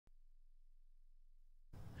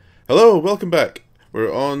Hello, welcome back.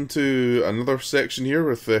 We're on to another section here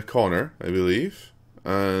with Connor, I believe.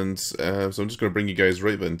 And so I'm just going to bring you guys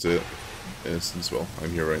right into it. Since, well,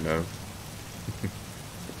 I'm here right now.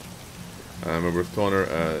 We're with Connor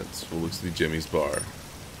at what looks to be Jimmy's bar.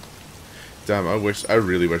 Damn, I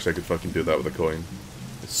really wish I could fucking do that with a coin.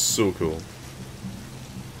 It's so cool.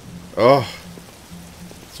 Oh,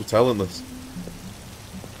 so talentless.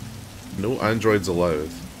 No androids allowed.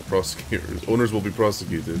 Prosecutors. Owners will be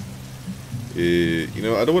prosecuted. You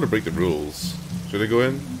know, I don't want to break the rules. Should I go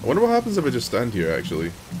in? I wonder what happens if I just stand here, actually.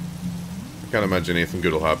 I can't imagine anything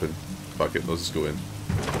good will happen. Fuck it, let's just go in.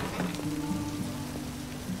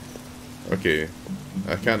 Okay.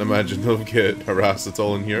 I can't imagine they'll get harassed at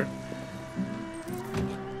all in here.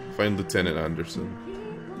 Find Lieutenant Anderson.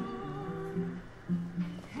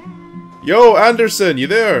 Yo, Anderson, you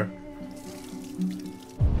there?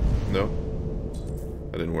 No?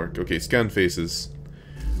 That didn't work. Okay, scan faces.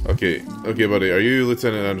 Okay, buddy, are you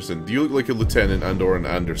Lieutenant Anderson? Do you look like a lieutenant and or an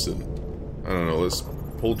Anderson? I don't know, let's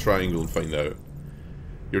pull triangle and find out.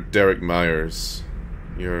 You're Derek Myers.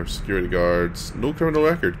 You're security guards. No criminal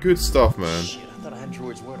record. Good stuff, man. Shit, I thought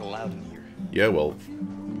androids weren't allowed in here. Yeah, well...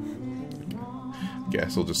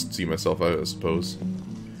 guess I'll just see myself out, I suppose.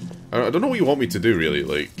 I don't know what you want me to do, really,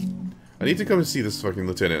 like... I need to come and see this fucking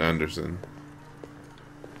Lieutenant Anderson.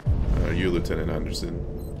 Are you Lieutenant Anderson?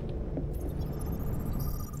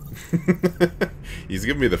 He's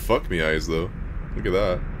giving me the fuck me eyes, though. Look at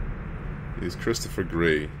that. He's Christopher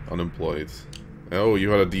Gray, unemployed. Oh, you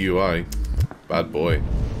had a DUI. Bad boy.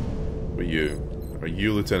 But you. Are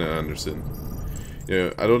you Lieutenant Anderson?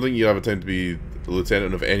 Yeah, I don't think you have a time to be the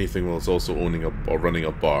lieutenant of anything while it's also owning or running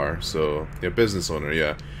a bar. So, yeah, business owner,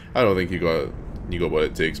 yeah. I don't think you got what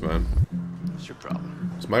it takes, man. What's your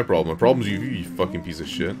problem? It's my problem. My problem's you fucking piece of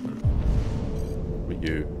shit. But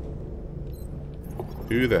you.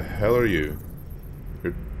 Who the hell are you?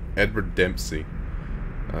 You're Edward Dempsey.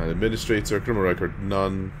 Administrator, criminal record,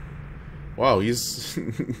 none. Wow, he's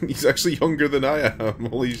he's actually younger than I am.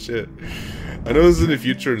 Holy shit. I know this is in the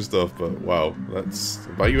future and stuff, but wow, that's...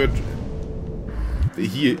 By you had...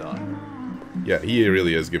 Yeah, he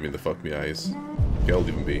really is giving the fuck me eyes. Okay, I'll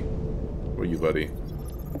leave him be. Where are you, buddy?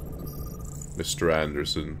 Mr.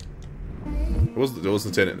 Anderson. It was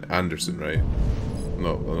Lieutenant Anderson, right?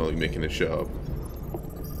 No, I'm not like making this shit up.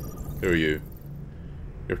 Who are you?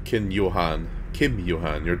 You're Kim Johan.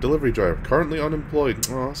 You're a delivery driver. Currently unemployed.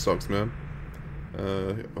 Oh, that sucks, man.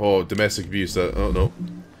 Oh, domestic abuse. Oh, no.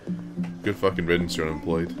 Good fucking riddance, you're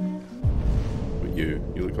unemployed. But you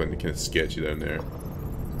look like kind of sketchy down there.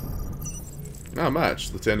 Ah,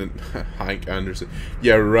 match. Lieutenant Hank Anderson.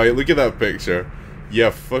 Yeah, right. Look at that picture. Yeah,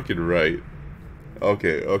 fucking right.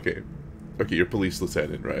 Okay. Okay, you're police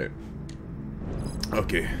lieutenant, right?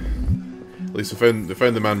 Okay. At least I found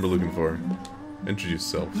the man we're looking for.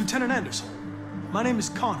 Introduce yourself. Lieutenant Anderson. My name is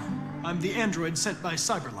Connor. I'm the android sent by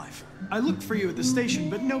CyberLife. I looked for you at the station,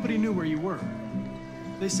 but nobody knew where you were.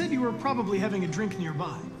 They said you were probably having a drink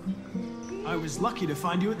nearby. I was lucky to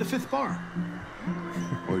find you at the 5th bar.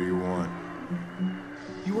 What do you want?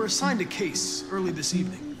 You were assigned a case early this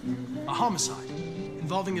evening. A homicide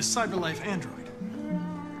involving a CyberLife android.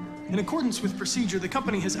 In accordance with procedure, the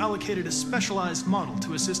company has allocated a specialized model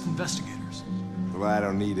to assist investigators. Well, I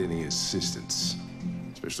don't need any assistance.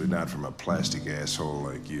 Especially not from a plastic asshole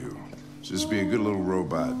like you. Just be a good little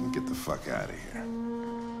robot and get the fuck out of here.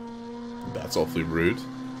 That's awfully rude.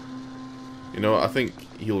 You know, I think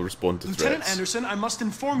he'll respond to threats. Lieutenant Anderson, I must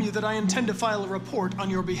inform you that I intend to file a report on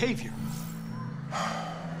your behavior.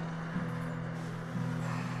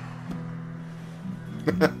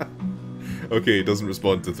 Okay, he doesn't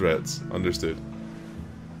respond to threats. Understood.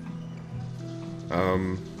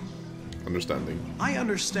 Understanding. I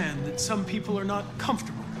understand that some people are not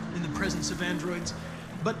comfortable in the presence of androids,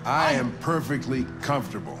 but I am perfectly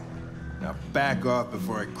comfortable. Now back off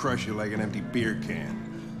before I crush you like an empty beer can.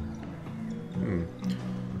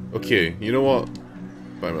 Okay, you know what?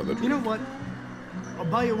 Buy me another drink. You know what? I'll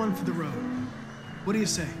buy you one for the road. What do you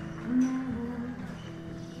say?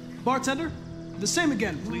 Bartender, the same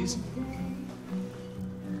again, please.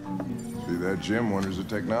 See that, Jim? Wonders of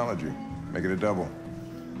technology. Make it a double.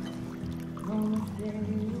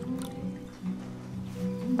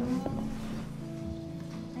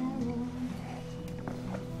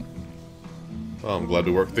 Well, I'm glad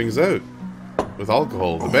we worked things out. With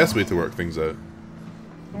alcohol, the best way to work things out.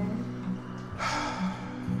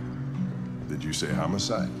 Did you say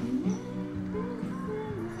homicide?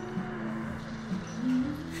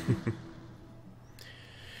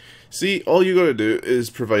 See, all you gotta do is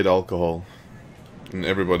provide alcohol. And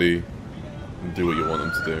everybody do what you want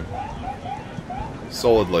them to do.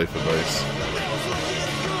 Solid life advice.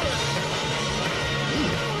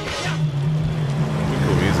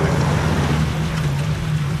 Cool music.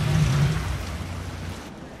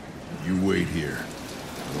 You wait here. I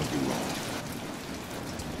won't be long.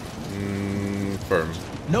 Firm.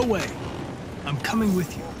 No way. I'm coming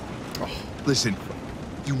with you. Listen,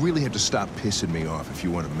 you really have to stop pissing me off if you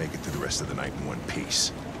want to make it through the rest of the night in one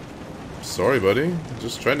piece. Sorry, buddy.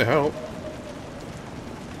 Just trying to help.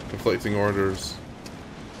 Conflicting orders.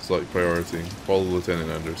 Select priority. Follow Lieutenant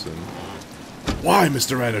Anderson. Why,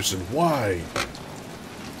 Mr. Anderson? Why?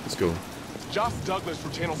 Let's go. Josh Douglas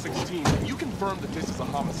from Channel 16. Can you confirm that this is a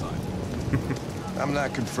homicide? I'm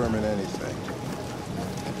not confirming anything.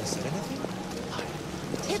 Have they said anything?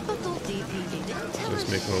 Typical DPD. Didn't tell Just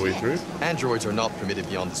us making my way through. Androids are not permitted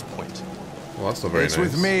beyond this point. Well, that's not very It's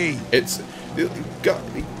nice. with me. It's...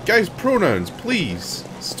 Guys, pronouns, please.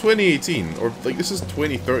 It's 2018. Or, like, this is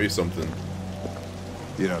 2030 something.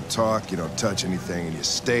 You don't talk, you don't touch anything, and you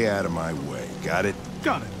stay out of my way. Got it?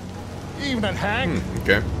 Got it. Evening, Hank.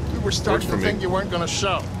 Okay. We were starting for to me. think you weren't gonna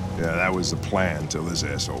show. Yeah, that was the plan till this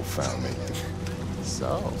asshole found me.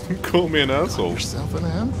 So, Call me an asshole. yourself an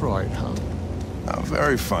android, huh? Oh,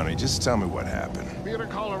 very funny. Just tell me what happened. Be at a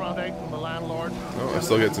call around 8 from the landlord. Oh, I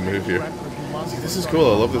still get to move here. This is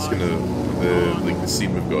cool. I love this kind of the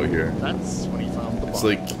scene we've got here. That's when he found the It's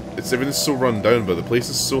body. like everything's so run down, but the place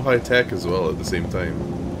is so high tech as well at the same time.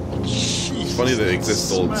 It's funny that it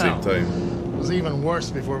exists all at the same time. It was even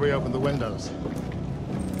worse before we opened the windows.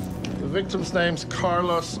 The victim's name's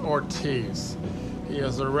Carlos Ortiz. He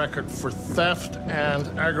has a record for theft and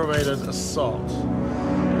aggravated assault.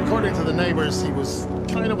 According to the neighbors, he was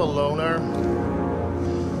kind of a loner.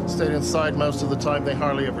 Stayed inside most of the time. They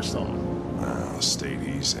hardly ever saw him. Well, stayed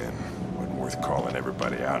easy in. Wasn't worth calling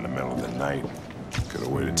everybody out in the middle of the night. Could have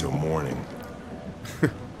waited till morning.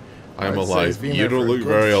 I'm I'd say alive. he's been You there don't for a look good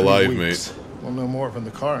very 3 alive, weeks. mate. We'll know more when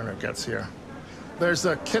the coroner gets here. There's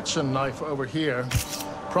a kitchen knife over here.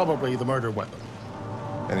 Probably the murder weapon.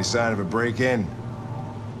 Any sign of a break-in?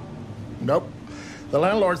 Nope. The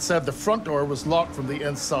landlord said the front door was locked from the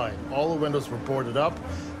inside. All the windows were boarded up.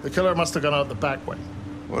 The killer must have gone out the back way.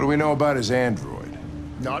 What do we know about his android?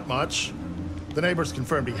 Not much. The neighbors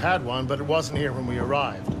confirmed he had one, but it wasn't here when we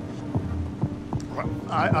arrived.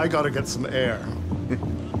 I gotta get some air.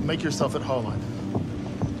 Make yourself at home.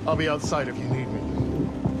 I'll be outside if you need me.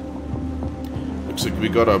 Looks like we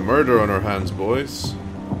got a murder on our hands, boys.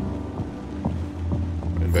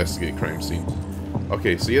 Investigate crime scene.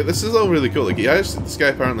 Okay, so yeah, this is all really cool. Like, yeah, this guy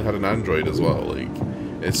apparently had an android as well. Like,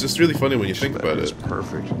 it's just really funny when you think about It's it.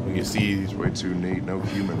 perfect. When you see... He's way too neat. No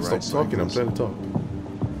human Stop rights. talking, like I'm this. trying to talk.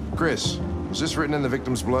 Chris, was this written in the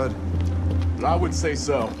victim's blood? I would say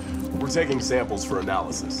so. We're taking samples for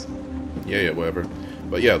analysis. Yeah, whatever.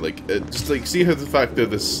 But yeah, like, just like, see how the fact that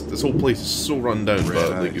this whole place is so run down, Red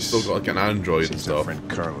but like, you ice. still got like an android and Seems our stuff. friend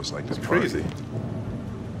Carlos like It's to crazy. party.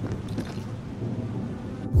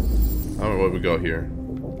 I don't know what we got here.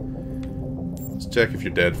 Let's check if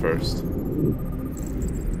you're dead first.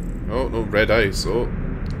 Oh, no, red ice. Oh.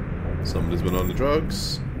 Somebody's been on the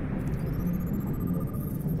drugs.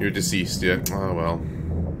 You're deceased, yeah. Oh, well.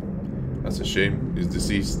 That's a shame. He's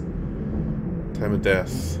deceased. Time of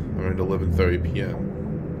death, around 11:30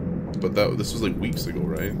 p.m. But this was like weeks ago,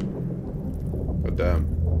 right? God damn.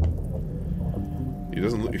 He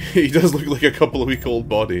doesn't look... he does look like a couple of week-old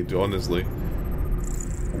body, honestly.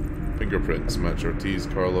 Fingerprints match Ortiz,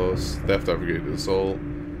 Carlos, theft, aggravated assault.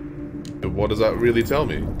 But what does that really tell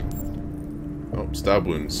me? Oh, stab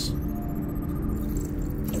wounds.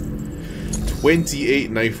 28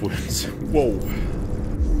 knife wounds. Whoa.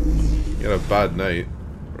 You had a bad night.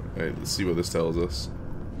 Right, let's see what this tells us.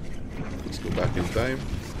 Let's go back in time.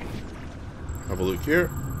 Have a look here.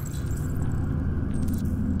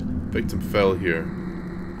 Victim fell here.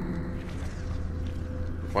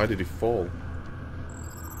 Why did he fall?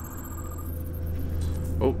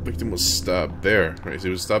 Oh, victim was stabbed there. Right, so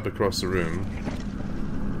he was stabbed across the room.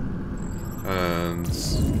 And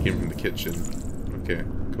he came from the kitchen. Okay,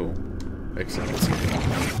 cool. Excellent.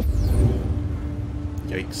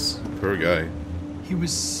 Yikes. Poor guy. He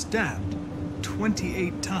was stabbed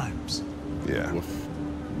 28 times. Yeah. Woof.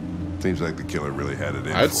 Seems like the killer really had it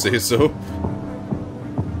in I'd for say him. so.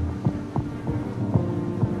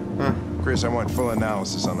 Chris, I want full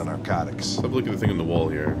analysis on the narcotics. Have a look at the thing on the wall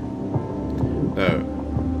here. Now,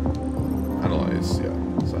 analyze. Yeah,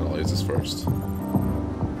 let's analyze this first.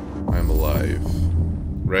 I'm alive.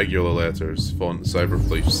 Regular letters, font,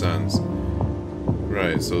 cyberflash sans.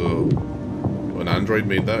 Right, so an android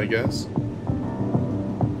made that, I guess.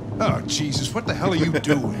 Oh, Jesus, what the hell are you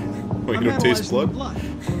doing? Oh, you I'm don't taste analyzing the blood?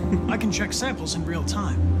 I can check samples in real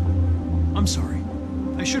time. I'm sorry.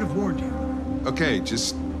 I should have warned you. Okay,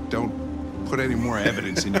 just don't put any more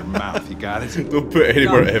evidence in your mouth. You got it? Don't put any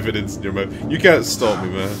more evidence in your mouth. You can't stop me,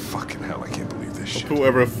 man. Fucking hell, I can't believe this shit. Put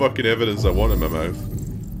whatever fucking evidence I want in my mouth.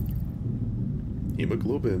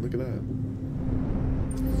 Hemoglobin, look at that.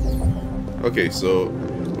 Okay, so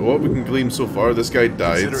what we can glean so far, this guy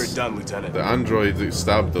died. Consider it done, Lieutenant. The android that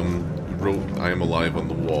stabbed him wrote "I am alive" on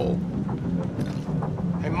the wall.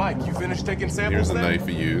 Hey, Mike, you finished taking samples Here's the then? knife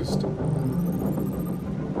he used.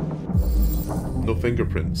 No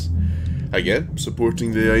fingerprints. Again,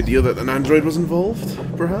 supporting the idea that an android was involved,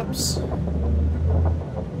 perhaps?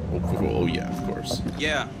 Oh yeah, of course.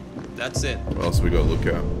 Yeah, that's it. What else we got to look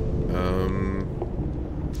at?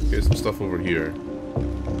 Okay, some stuff over here.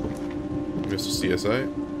 Mr. CSI?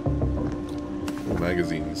 Oh,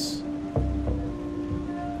 magazines.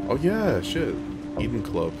 Oh yeah, shit. Eden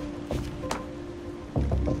Club.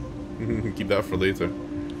 Keep that for later.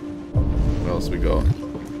 What else we got?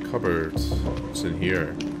 Cupboard. What's in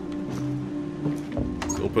here?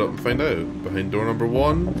 Let's open up and find out. Behind door number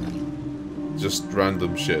 1? Just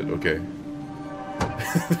random shit, okay.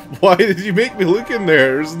 Why did you make me look in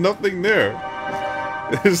there? There's nothing there.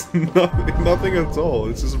 There's nothing at all.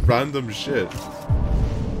 It's just random shit.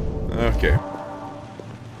 Okay.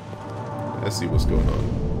 Let's see what's going on.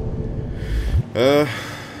 A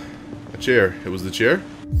chair. It was the chair?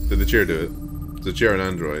 Did the chair do it? It's the chair an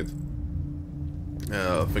android.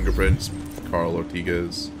 Fingerprints. Carl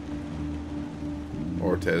Ortega's.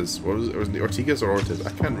 Ortez. What was it? Was it Ortega's or Ortez?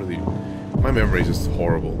 I can't really... My memory is just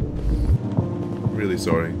horrible. Really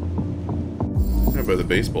sorry. How about the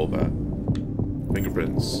baseball bat?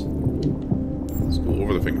 Fingerprints. Let's go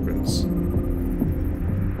over the fingerprints.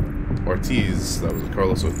 Ortiz. That was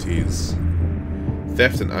Carlos Ortiz.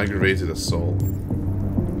 Theft and aggravated assault.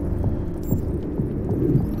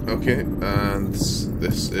 Okay, and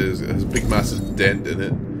this has a big massive dent in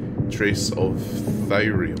it. Trace of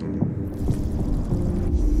thyrium.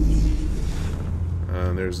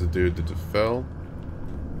 And there's the dude that fell.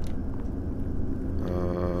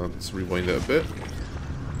 Let's rewind it a bit.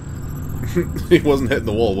 He wasn't hitting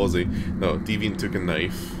the wall, was he? No, Deviant took a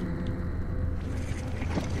knife.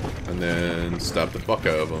 And then stabbed the fuck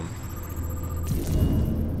out of him.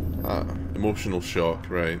 Ah, emotional shock,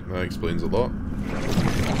 right. That explains a lot.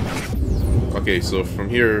 Okay, so from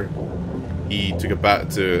here, he took a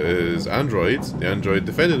bat to his android. The android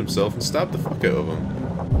defended himself and stabbed the fuck out of him.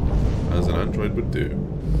 As an android would do.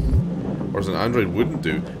 Or as an android wouldn't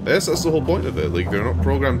do. That's the whole point of it. Like, they're not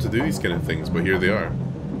programmed to do these kind of things, but here they are.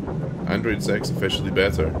 Android sex officially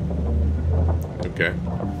better. Okay.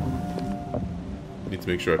 Need to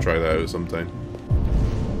make sure I try that out sometime.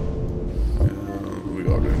 What we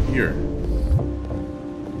got down here?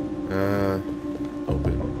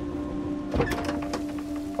 Open.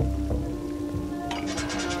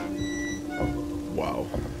 Wow.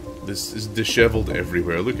 This is disheveled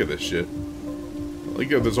everywhere. Look at this shit. Like,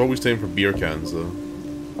 there's always time for beer cans, though.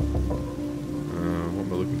 What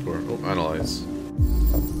am I looking for? Oh, analyze.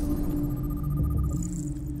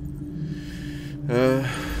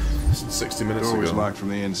 This is 60 minutes Door was ago. locked from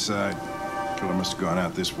the inside. Killer must have gone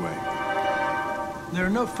out this way. There are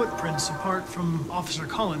no footprints apart from Officer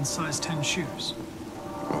Collins' size 10 shoes.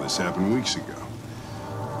 Well, this happened weeks ago.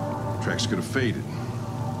 Tracks could have faded.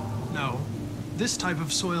 No, this type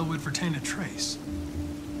of soil would retain a trace.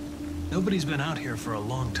 Nobody's been out here for a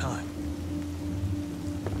long time.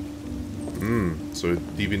 So it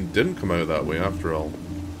even didn't come out that way after all.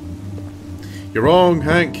 You're wrong,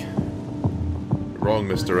 Hank. You're wrong,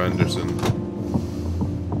 Mr. Anderson.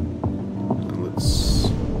 And let's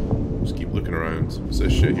just keep looking around. What's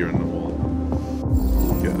this shit here on the wall?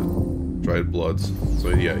 Yeah, dried blood. So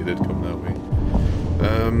yeah, he did come that way.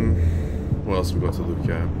 What else have we got to look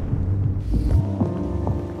at?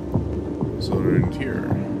 So around here.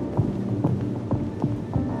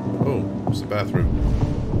 Oh, it's the bathroom.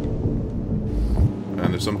 And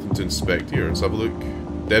there's something to inspect here. Let's have a look.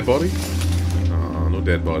 Dead body? Ah, no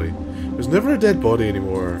dead body. There's never a dead body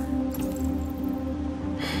anymore.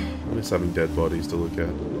 I miss having dead bodies to look at.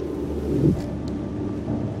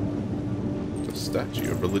 It's a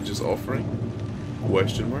statue, a religious offering?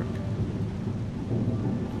 Question mark?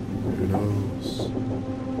 Who knows?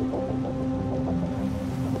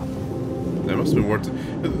 There must have been more to...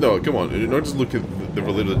 No, come on. Don't just look at the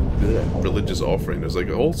religious offering. There's like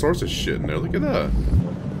all sorts of shit in there. Look at that.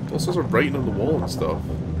 All sorts of writing on the wall and stuff.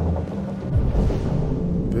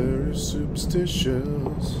 Very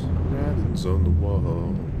superstitious writings on the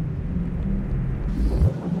wall.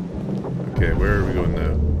 Okay, where are we going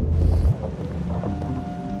now?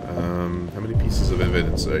 How many pieces pieces of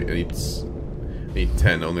evidence. I need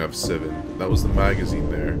 10, I only have 7. That was the magazine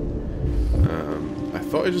there. I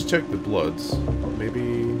thought I just checked the bloods. Maybe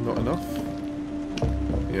not enough?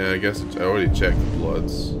 Yeah, I guess I already checked the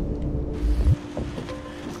bloods.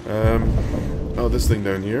 Oh, this thing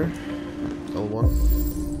down here.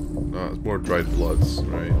 L1. No, it's more dried bloods,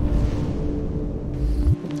 right.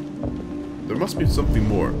 There must be something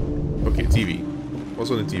more. Okay, TV. What's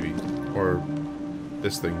on the TV? Or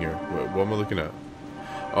this thing here. What am I looking at?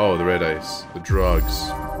 Oh, the red ice. The drugs.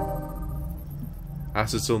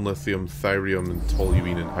 Acetylene, lithium, thyrium, and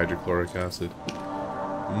toluene, and hydrochloric acid.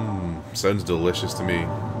 Sounds delicious to me.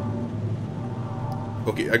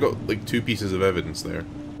 Okay, I got like 2 pieces of evidence there.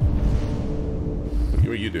 What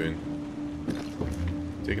are you doing?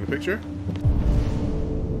 Taking a picture?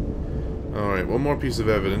 Alright, 1 more piece of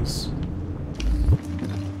evidence.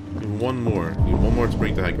 And 1 more. Need 1 more to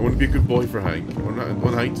bring to Hank. I want to be a good boy for Hank. I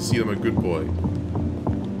want Hank to see that I'm a good boy.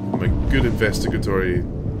 I'm a good investigatory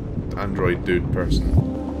android dude person.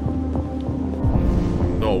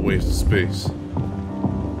 Not a waste of space.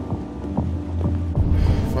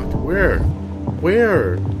 Fuck, where?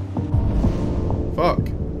 Where? Fuck.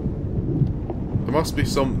 There must be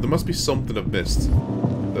something I've missed.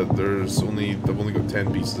 That I've only got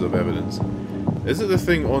 10 pieces of evidence. Is it the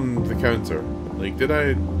thing on the counter? Like,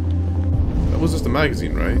 that was just a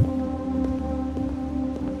magazine, right?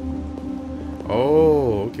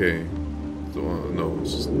 Oh, okay. So, no,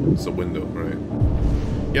 it's a window, right?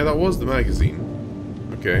 Yeah, that was the magazine.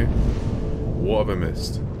 Okay. What have I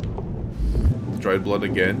missed? Dried blood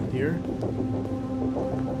again here?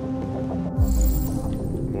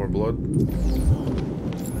 More blood?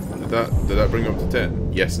 Did that bring up to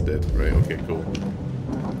 10? Yes, it did. Right, okay, cool.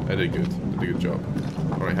 I did good. I did a good job.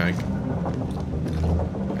 Alright, Hank.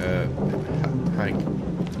 Hank.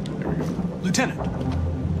 There we go. Lieutenant,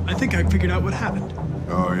 I think I figured out what happened.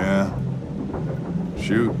 Oh, yeah?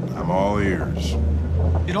 Shoot, I'm all ears.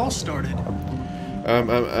 It all started...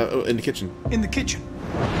 in the kitchen. in the kitchen.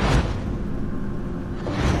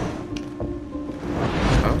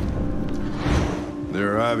 Huh?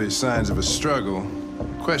 There are obvious signs of a struggle.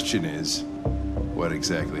 Question is, what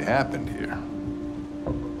exactly happened here?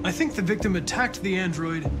 I think the victim attacked the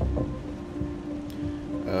android...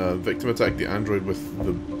 Victim attacked the android with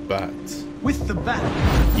the bat. with the bat.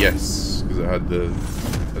 Yes, because it had the...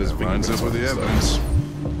 That lines up with the evidence.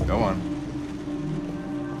 Go on.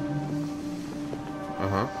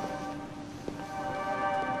 Uh-huh.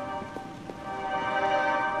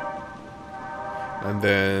 And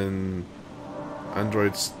then...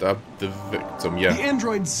 android stabbed the victim, yeah. The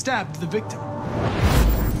android stabbed the victim.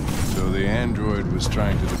 So the android was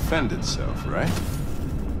trying to defend itself, right?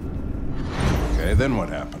 Okay, then what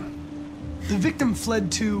happened? The victim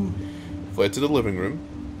fled to... Fled to the living room.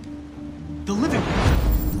 the living room.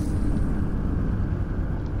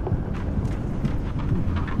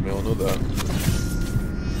 We all know that.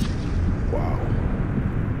 Wow.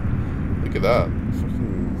 Look at that.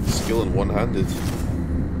 Fucking skill in one-handed.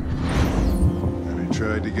 And he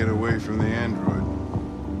tried to get away from the android.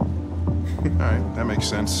 Alright, that makes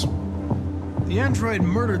sense. The android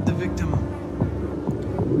murdered the victim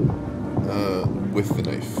With the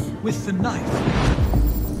knife. with the knife.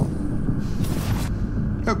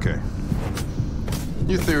 Okay.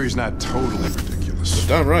 Your theory's not totally ridiculous.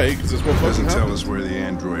 Damn right, because it's what It fucking doesn't tell happened. us where the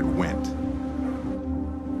android went.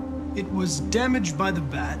 It was damaged by the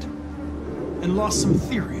bat and lost some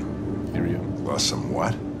therium. Ethereum. Lost some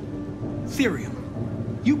what? Therium.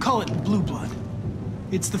 You call it blue blood.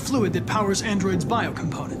 It's the fluid that powers androids'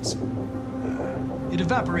 biocomponents. It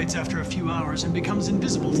evaporates after a few hours and becomes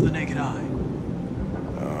invisible to the naked eye.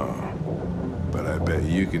 But I bet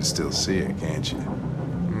you can still see it, can't you?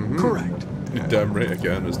 Correct. You're damn right I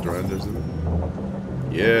can, Mr. Anderson.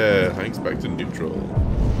 Yeah, Hank's back to neutral.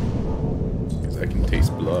 Because I can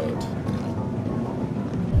taste blood.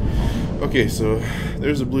 Okay, so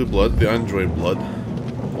there's the blue blood, the android blood.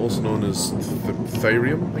 Also known as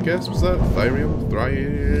thyrium, I guess, was that? Thyrium?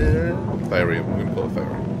 Thyrium, I'm gonna call it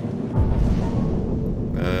thyrium.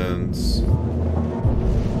 And...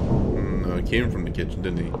 no, it came from the kitchen,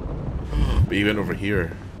 didn't he? But he went over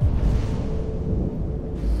here.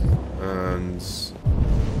 And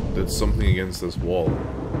did something against this wall.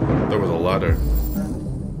 There was a ladder.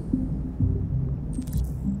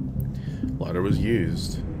 Ladder was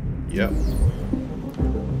used. Yep.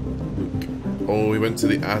 Look. Oh, we went to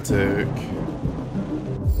the attic.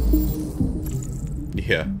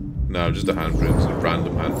 Yeah. No, just a handprint. Just a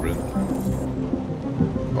random handprint.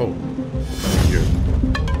 Oh. Here.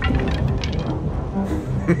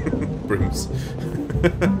 Brooms.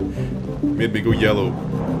 Made me go yellow.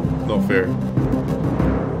 Not fair.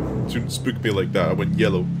 Shouldn't spook me like that. I went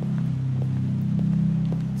yellow.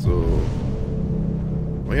 So...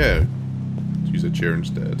 oh yeah. Let's use a chair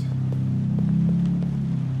instead.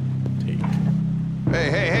 Take.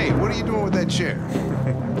 Hey, what are you doing with that chair?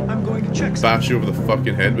 I'm going to check something. Bash you over the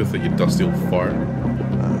fucking head with it, you dusty old fart.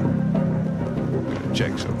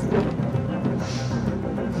 Check something.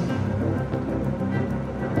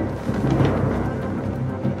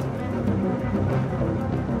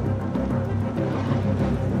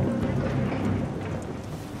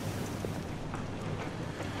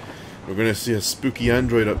 We're gonna see a spooky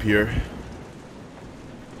android up here.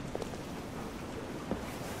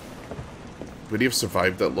 Would he have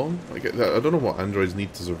survived that long? Like, I don't know what androids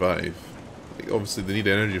need to survive. Like, obviously they need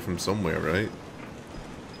energy from somewhere, right?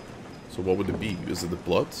 So what would it be? Is it the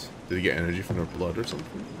blood? Did they get energy from their blood or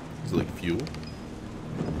something? Is it like fuel?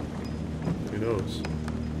 Who knows?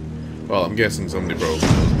 Well, I'm guessing somebody probably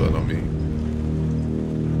knows, but not me.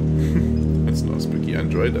 That's not a spooky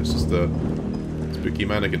android, that's just a spooky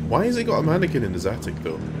mannequin. Why has he got a mannequin in his attic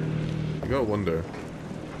though? I gotta wonder.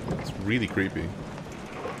 It's really creepy.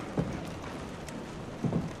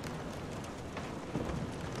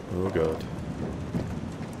 Oh god.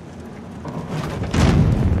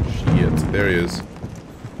 Shit, there he is.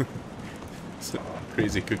 It's a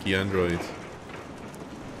crazy cookie android.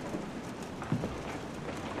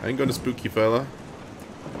 I ain't gonna spook you, fella.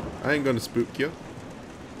 I ain't gonna spook you.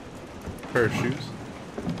 Pair of shoes.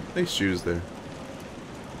 Nice shoes there.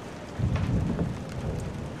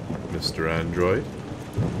 Mr. Android.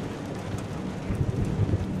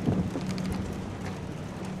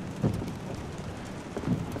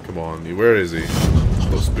 Come on, where is he?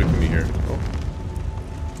 Don't spook me here. Oh.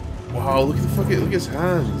 Wow, look at the fucking, look at his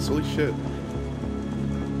hands. Holy shit.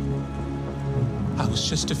 I was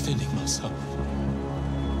just defending myself.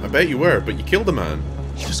 I bet you were, but you killed a man.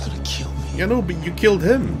 He was gonna kill me. Yeah, no, but you killed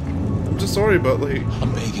him. I'm just sorry about, like...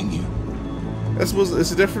 I'm begging you. I suppose it's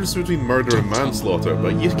the difference between murder and manslaughter,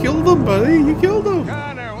 but you killed him, buddy. You killed him.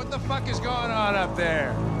 Connor, what the fuck is going on up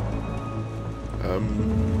there?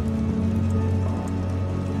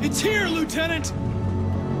 It's here, Lieutenant!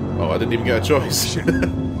 Oh, I didn't even get a choice. Okay,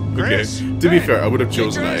 Chris, to be Ben, fair, I would have get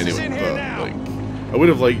chosen your that asses anyway, in here but, now. like... I would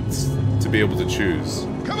have liked to be able to choose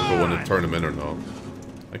if I want to on. turn him in or not.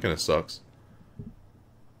 That kind of sucks.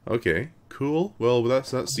 Okay, cool. Well, that's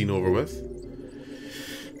that scene over with.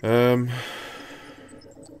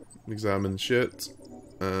 Examine shit.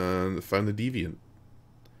 And found the deviant.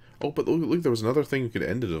 Oh, but look, there was another thing we could have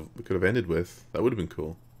ended with. That would have been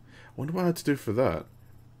cool. I wonder what I had to do for that.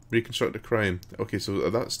 Reconstruct a crime. Okay, so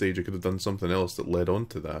at that stage I could have done something else that led on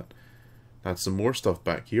to that. I had some more stuff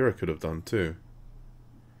back here I could have done too.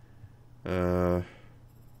 But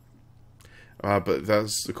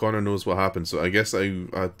that's... Connor knows what happened, so I guess I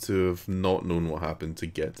had to have not known what happened to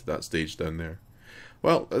get to that stage down there.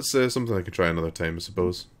 Well, that's something I could try another time, I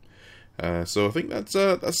suppose. So I think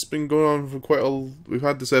that's been going on for quite a... We've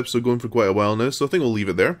had this episode going for quite a while now, so I think we'll leave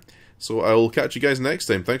it there. So I will catch you guys next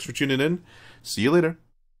time. Thanks for tuning in. See you later.